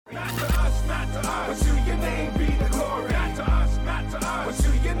not to us. But to your name be the glory. Not to us, not to us.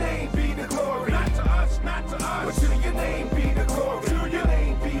 But to your name be the glory. Not to us, not to us. But to your name be the glory. To your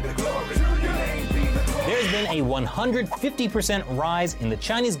name be the glory. To your name be the glory. There's been a 150% rise in the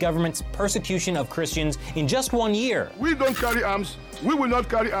Chinese government's persecution of Christians in just 1 year. We don't carry arms. We will not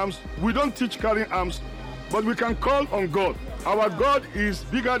carry arms. We don't teach carrying arms. But we can call on God. Our God is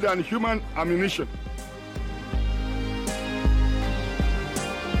bigger than human ammunition.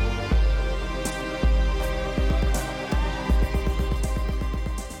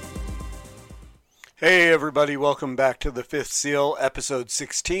 Hey everybody, welcome back to The Fifth Seal, episode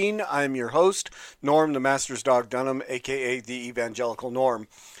 16. I'm your host, Norm, the Master's Dog Dunham, aka the Evangelical Norm.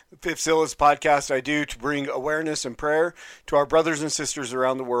 The Fifth Seal is a podcast I do to bring awareness and prayer to our brothers and sisters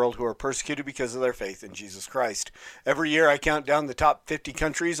around the world who are persecuted because of their faith in Jesus Christ. Every year I count down the top 50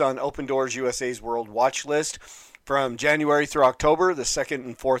 countries on Open Doors USA's World Watch List. From January through October, the second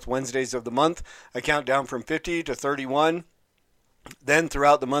and fourth Wednesdays of the month, I count down from 50 to 31. Then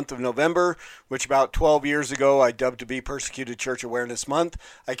throughout the month of November, which about 12 years ago I dubbed to be Persecuted Church Awareness Month,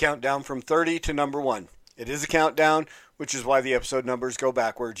 I count down from 30 to number 1. It is a countdown, which is why the episode numbers go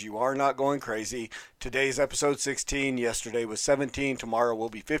backwards. You are not going crazy. Today's episode 16, yesterday was 17, tomorrow will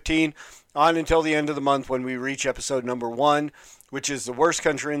be 15, on until the end of the month when we reach episode number 1, which is the worst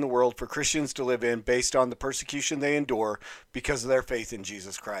country in the world for Christians to live in based on the persecution they endure because of their faith in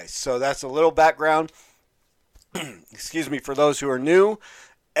Jesus Christ. So that's a little background. Excuse me, for those who are new,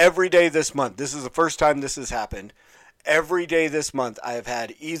 every day this month, this is the first time this has happened, every day this month I have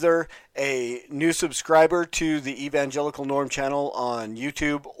had either a new subscriber to the Evangelical Norm channel on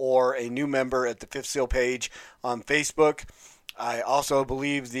YouTube or a new member at the Fifth Seal page on Facebook. I also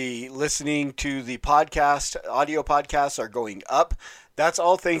believe the listening to the podcast, audio podcasts are going up. That's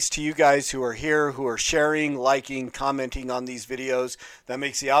all thanks to you guys who are here, who are sharing, liking, commenting on these videos. That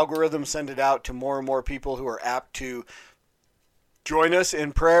makes the algorithm send it out to more and more people who are apt to join us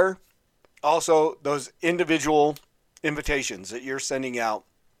in prayer. Also, those individual invitations that you're sending out,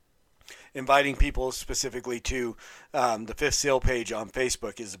 inviting people specifically to the Fifth Seal page on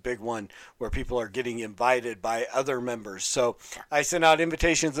Facebook is a big one where people are getting invited by other members. So I sent out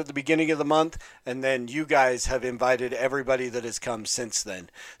invitations at the beginning of the month, and then you guys have invited everybody that has come since then.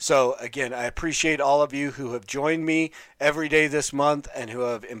 So again, I appreciate all of you who have joined me every day this month and who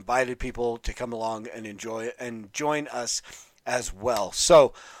have invited people to come along and enjoy and join us as well.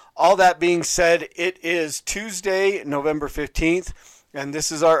 So all that being said, it is Tuesday, November 15th. And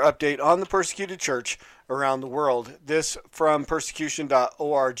this is our update on the persecuted church around the world. This from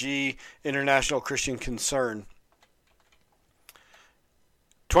persecution.org, International Christian Concern.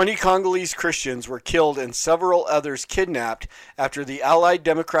 20 Congolese Christians were killed and several others kidnapped after the Allied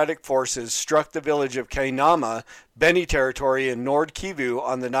Democratic Forces struck the village of Kainama, Beni territory in Nord Kivu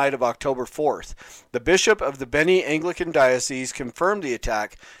on the night of October 4th. The bishop of the Beni Anglican Diocese confirmed the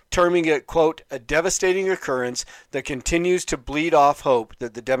attack, terming it, quote, a devastating occurrence that continues to bleed off hope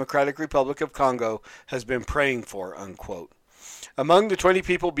that the Democratic Republic of Congo has been praying for, unquote. Among the 20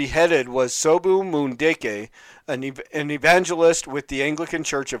 people beheaded was Sobu Mundeke, an evangelist with the Anglican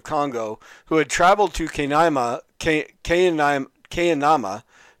Church of Congo, who had traveled to Kainama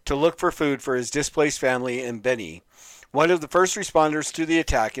to look for food for his displaced family in Beni. One of the first responders to the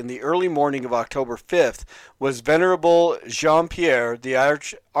attack in the early morning of October 5th was Venerable Jean-Pierre, the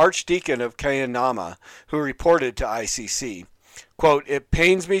Archdeacon of Kainama, who reported to ICC. Quote, it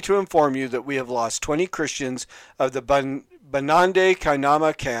pains me to inform you that we have lost 20 Christians of the Banande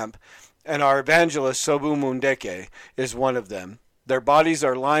Kainama camp, and our evangelist Sobu Mundeke is one of them. Their bodies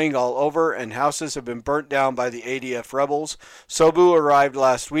are lying all over, and houses have been burnt down by the ADF rebels. Sobu arrived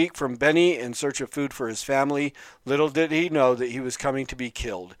last week from Beni in search of food for his family. Little did he know that he was coming to be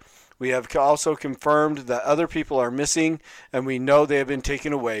killed. We have also confirmed that other people are missing, and we know they have been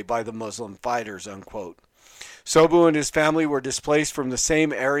taken away by the Muslim fighters, unquote. Sobu and his family were displaced from the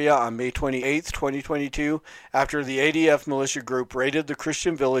same area on May 28, 2022, after the ADF militia group raided the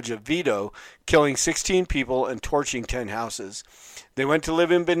Christian village of Vido, killing 16 people and torching 10 houses. They went to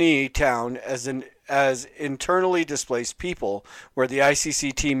live in Beni town as internally displaced people, where the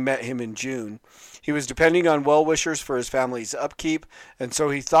ICC team met him in June. He was depending on well-wishers for his family's upkeep, and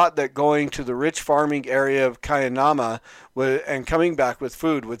so he thought that going to the rich farming area of Kainama and coming back with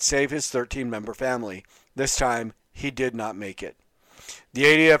food would save his 13-member family. This time, he did not make it. The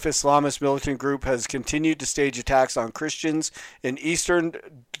ADF Islamist militant group has continued to stage attacks on Christians in Eastern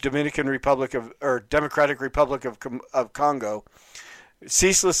Democratic Republic of Congo.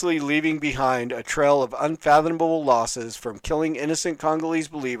 ceaselessly leaving behind a trail of unfathomable losses, from killing innocent Congolese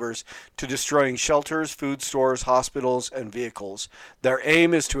believers to destroying shelters, food stores, hospitals, and vehicles. Their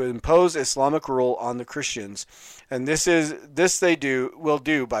aim is to impose Islamic rule on the Christians, and this they will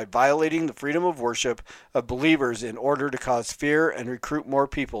do by violating the freedom of worship of believers in order to cause fear and recruit more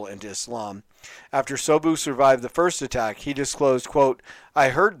people into Islam. After Sobu survived the first attack, he disclosed, quote, "I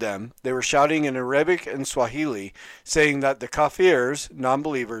heard them. They were shouting in Arabic and Swahili, saying that the Kafirs,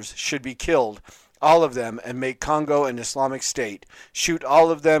 non-believers, should be killed, all of them, and make Congo an Islamic state. Shoot all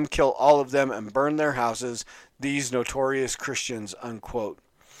of them, kill all of them, and burn their houses, these notorious Christians," unquote.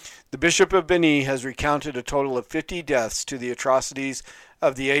 The Bishop of Beni has recounted a total of 50 deaths to the atrocities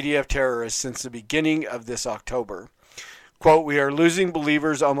of the ADF terrorists since the beginning of this October. Quote, "We are losing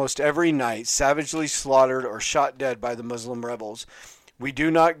believers almost every night, savagely slaughtered or shot dead by the Muslim rebels. We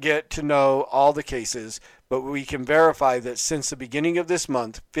do not get to know all the cases, but we can verify that since the beginning of this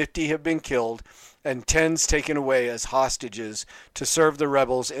month, 50 have been killed and tens taken away as hostages to serve the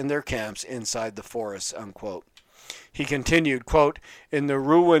rebels in their camps inside the forests," unquote. He continued, quote, "In the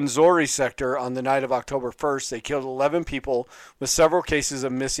Rwenzori sector on the night of October 1st, they killed 11 people with several cases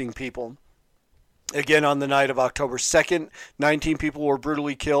of missing people. Again, on the night of October 2nd, 19 people were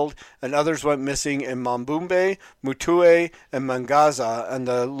brutally killed, and others went missing in Mambumbe, Mutue, and Mangaza, and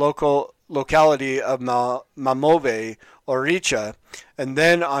the locality of Mamove, Oricha. And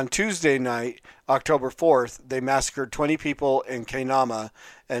then on Tuesday night, October 4th, they massacred 20 people in Kainama,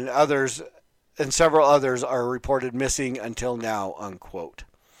 and several others are reported missing until now," unquote.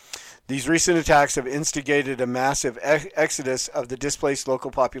 These recent attacks have instigated a massive exodus of the displaced local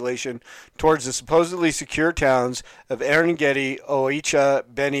population towards the supposedly secure towns of Erengeti, Oicha,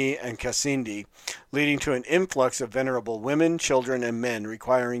 Beni, and Kasindi, leading to an influx of venerable women, children, and men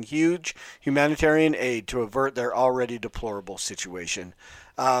requiring huge humanitarian aid to avert their already deplorable situation.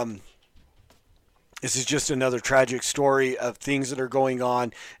 This is just another tragic story of things that are going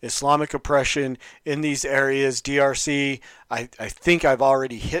on. Islamic oppression in these areas. DRC, I think I've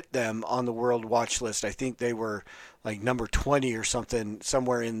already hit them on the World Watch List. I think they were like number 20 or something,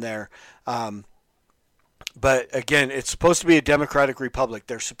 somewhere in there. But again, it's supposed to be a democratic republic.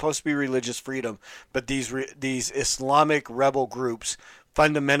 There's supposed to be religious freedom. But these Islamic rebel groups,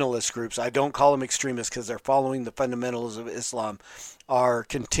 fundamentalist groups, I don't call them extremists because they're following the fundamentals of Islam, are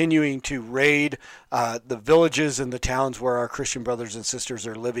continuing to raid the villages and the towns where our Christian brothers and sisters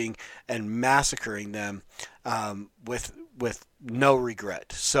are living and massacring them with no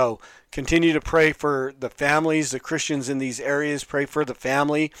regret. So continue to pray for the families, the Christians in these areas. Pray for the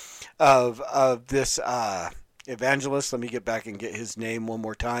family of this evangelist. Let me get back and get his name one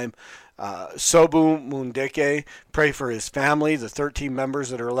more time. Sobu Mundeke. Pray for his family, the 13 members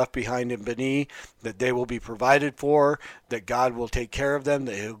that are left behind in Beni, that they will be provided for, that God will take care of them,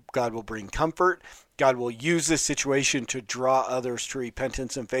 that God will bring comfort. God will use this situation to draw others to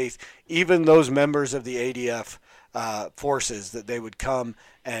repentance and faith, even those members of the ADF forces, that they would come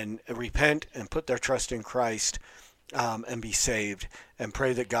and repent and put their trust in Christ and be saved, and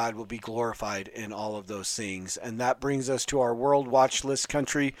pray that God will be glorified in all of those things. And that brings us to our World Watch List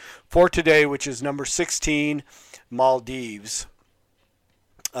country for today, which is number 16, Maldives.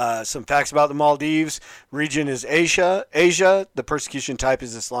 Some facts about the Maldives. Region is Asia. The persecution type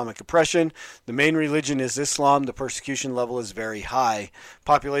is Islamic oppression. The main religion is Islam. The persecution level is very high.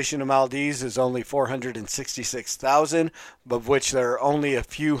 Population of Maldives is only 466,000, of which there are only a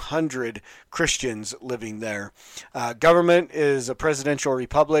few hundred Christians living there. Government is a presidential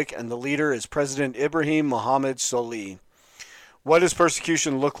republic, and the leader is President Ibrahim Mohammed Solih. What does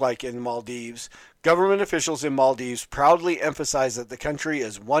persecution look like in Maldives? Government officials in Maldives proudly emphasize that the country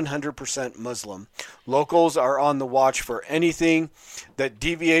is 100% Muslim. Locals are on the watch for anything that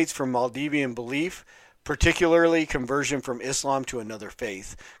deviates from Maldivian belief, particularly conversion from Islam to another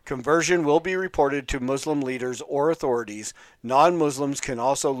faith. Conversion will be reported to Muslim leaders or authorities. Non-Muslims can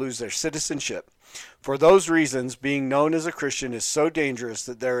also lose their citizenship. For those reasons, being known as a Christian is so dangerous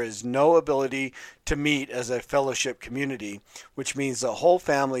that there is no ability to meet as a fellowship community, which means that whole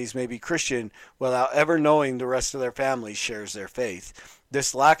families may be Christian without ever knowing the rest of their family shares their faith.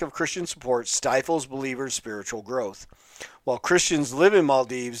 This lack of Christian support stifles believers' spiritual growth. While Christians live in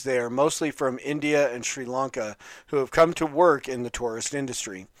Maldives, they are mostly from India and Sri Lanka who have come to work in the tourist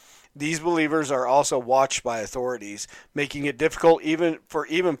industry. These believers are also watched by authorities, making it difficult even for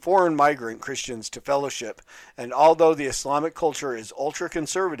foreign migrant Christians to fellowship. And although the Islamic culture is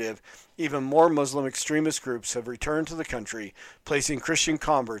ultra-conservative, even more Muslim extremist groups have returned to the country, placing Christian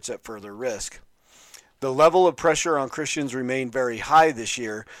converts at further risk. The level of pressure on Christians remained very high this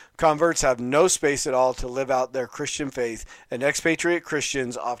year. Converts have no space at all to live out their Christian faith, and expatriate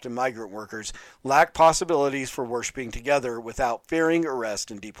Christians, often migrant workers, lack possibilities for worshiping together without fearing arrest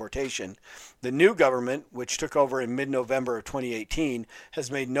and deportation. The new government, which took over in mid-November of 2018,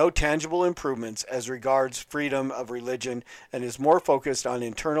 has made no tangible improvements as regards freedom of religion and is more focused on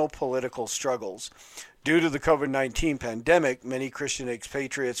internal political struggles. Due to the COVID-19 pandemic, many Christian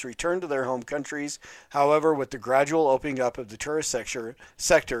expatriates returned to their home countries. However, with the gradual opening up of the tourist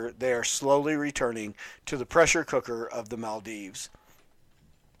sector, they are slowly returning to the pressure cooker of the Maldives.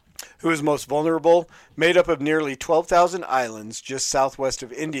 Who is most vulnerable? Made up of nearly 12,000 islands just southwest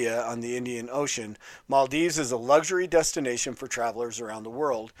of India on the Indian Ocean, Maldives is a luxury destination for travelers around the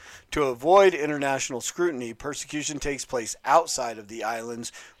world. To avoid international scrutiny, persecution takes place outside of the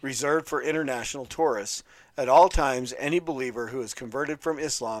islands reserved for international tourists. At all times, any believer who is converted from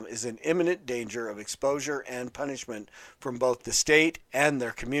Islam is in imminent danger of exposure and punishment from both the state and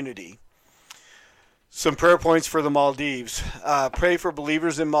their community. Some prayer points for the Maldives. Pray for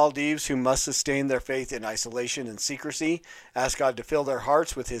believers in Maldives who must sustain their faith in isolation and secrecy. Ask God to fill their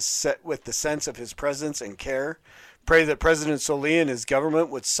hearts with the sense of His presence and care. Pray that President Solih and his government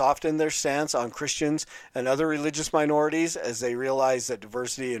would soften their stance on Christians and other religious minorities as they realize that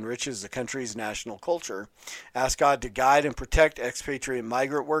diversity enriches the country's national culture. Ask God to guide and protect expatriate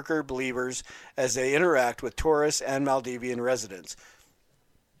migrant worker believers as they interact with tourists and Maldivian residents.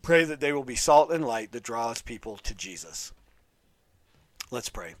 Pray that they will be salt and light that draws people to Jesus. Let's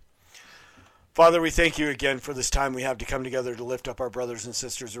pray. Father, we thank you again for this time we have to come together to lift up our brothers and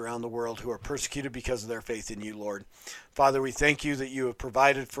sisters around the world who are persecuted because of their faith in you, Lord. Father, we thank you that you have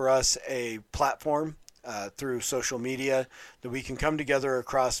provided for us a platform through social media that we can come together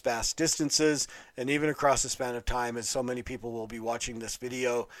across vast distances and even across the span of time, as so many people will be watching this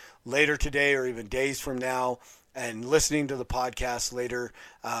video later today or even days from now, and listening to the podcast later,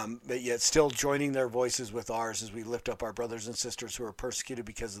 but yet still joining their voices with ours as we lift up our brothers and sisters who are persecuted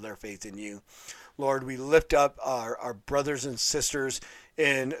because of their faith in you. Lord, we lift up our brothers and sisters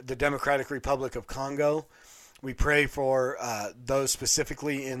in the Democratic Republic of Congo. We pray for those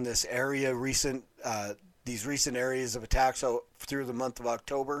specifically in this area, these recent areas of attacks through the month of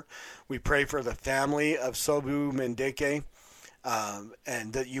October. We pray for the family of Sobu Mendeke.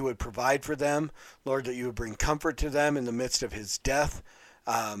 And that you would provide for them, Lord, that you would bring comfort to them in the midst of his death.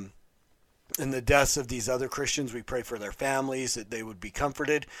 In the deaths of these other Christians, we pray for their families, that they would be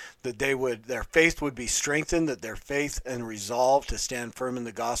comforted, that their faith would be strengthened, that their faith and resolve to stand firm in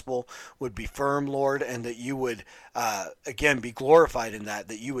the gospel would be firm, Lord, and that you would, again, be glorified in that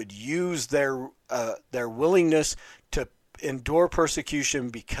you would use their willingness to endure persecution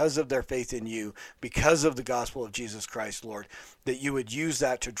because of their faith in you, because of the gospel of Jesus Christ, Lord, that you would use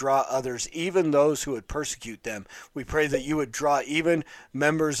that to draw others, even those who would persecute them. We pray that you would draw even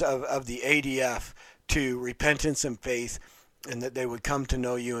members of the ADF to repentance and faith, and that they would come to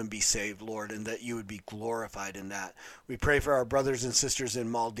know you and be saved, Lord, and that you would be glorified in that. We pray for our brothers and sisters in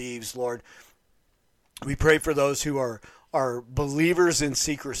Maldives, Lord. We pray for those who are believers in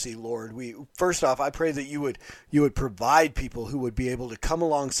secrecy, Lord. First off, I pray that you would provide people who would be able to come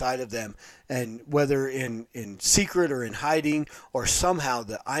alongside of them, and whether in secret or in hiding, or somehow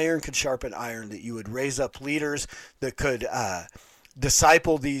the iron could sharpen iron, that you would raise up leaders that could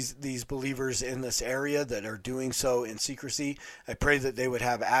disciple these believers in this area that are doing so in secrecy. I pray that they would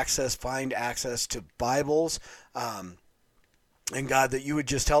have find access to Bibles, and God, that you would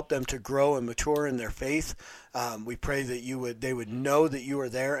just help them to grow and mature in their faith. We pray that they would know that you are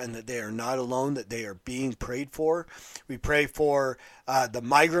there and that they are not alone, that they are being prayed for. We pray for the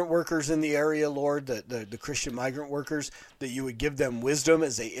migrant workers in the area, Lord, the Christian migrant workers, that you would give them wisdom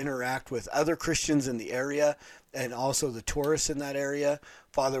as they interact with other Christians in the area and also the tourists in that area.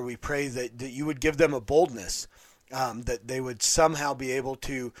 Father, we pray that you would give them a boldness, that they would somehow be able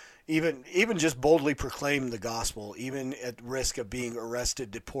to even just boldly proclaim the gospel, even at risk of being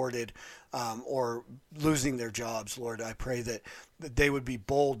arrested, deported, or losing their jobs. Lord, I pray that they would be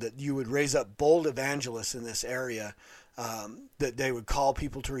bold, that you would raise up bold evangelists in this area, that they would call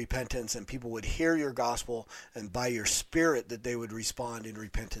people to repentance, and people would hear your gospel, and by your Spirit that they would respond in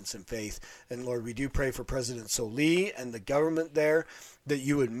repentance and faith. And Lord, we do pray for President Solih and the government there, that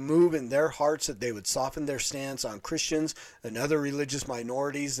you would move in their hearts, that they would soften their stance on Christians and other religious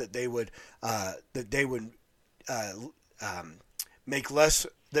minorities, that they would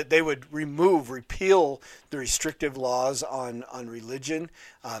repeal the restrictive laws on religion,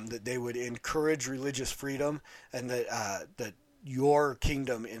 that they would encourage religious freedom, and that your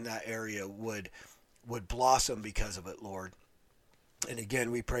kingdom in that area would blossom because of it, Lord. And again,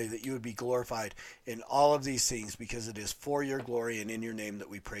 we pray that you would be glorified in all of these things, because it is for your glory and in your name that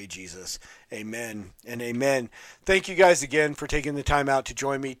we pray, Jesus. Amen and amen. Thank you guys again for taking the time out to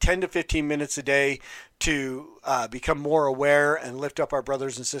join me 10 to 15 minutes a day to become more aware and lift up our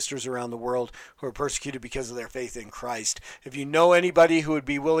brothers and sisters around the world who are persecuted because of their faith in Christ. If you know anybody who would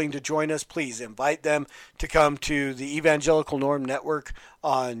be willing to join us, please invite them to come to the Evangelical Norm Network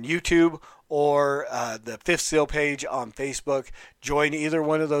on YouTube or the Fifth Seal page on Facebook. Join either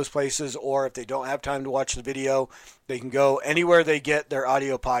one of those places, or if they don't have time to watch the video, they can go anywhere they get their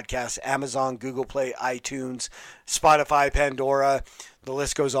audio podcasts: Amazon, Google Play, iTunes, Spotify, Pandora. The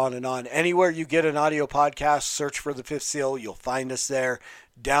list goes on and on. Anywhere you get an audio podcast, search for the Fifth Seal. You'll find us there.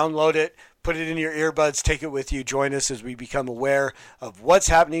 Download it. Put it in your earbuds. Take it with you. Join us as we become aware of what's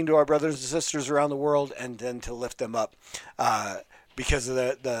happening to our brothers and sisters around the world, and then to lift them up because of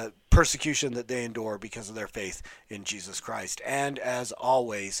the persecution that they endure because of their faith in Jesus Christ. And as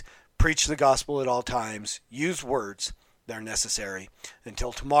always, preach the gospel at all times. Use words that are necessary.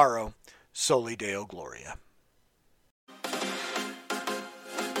 Until tomorrow, Soli Deo Gloria.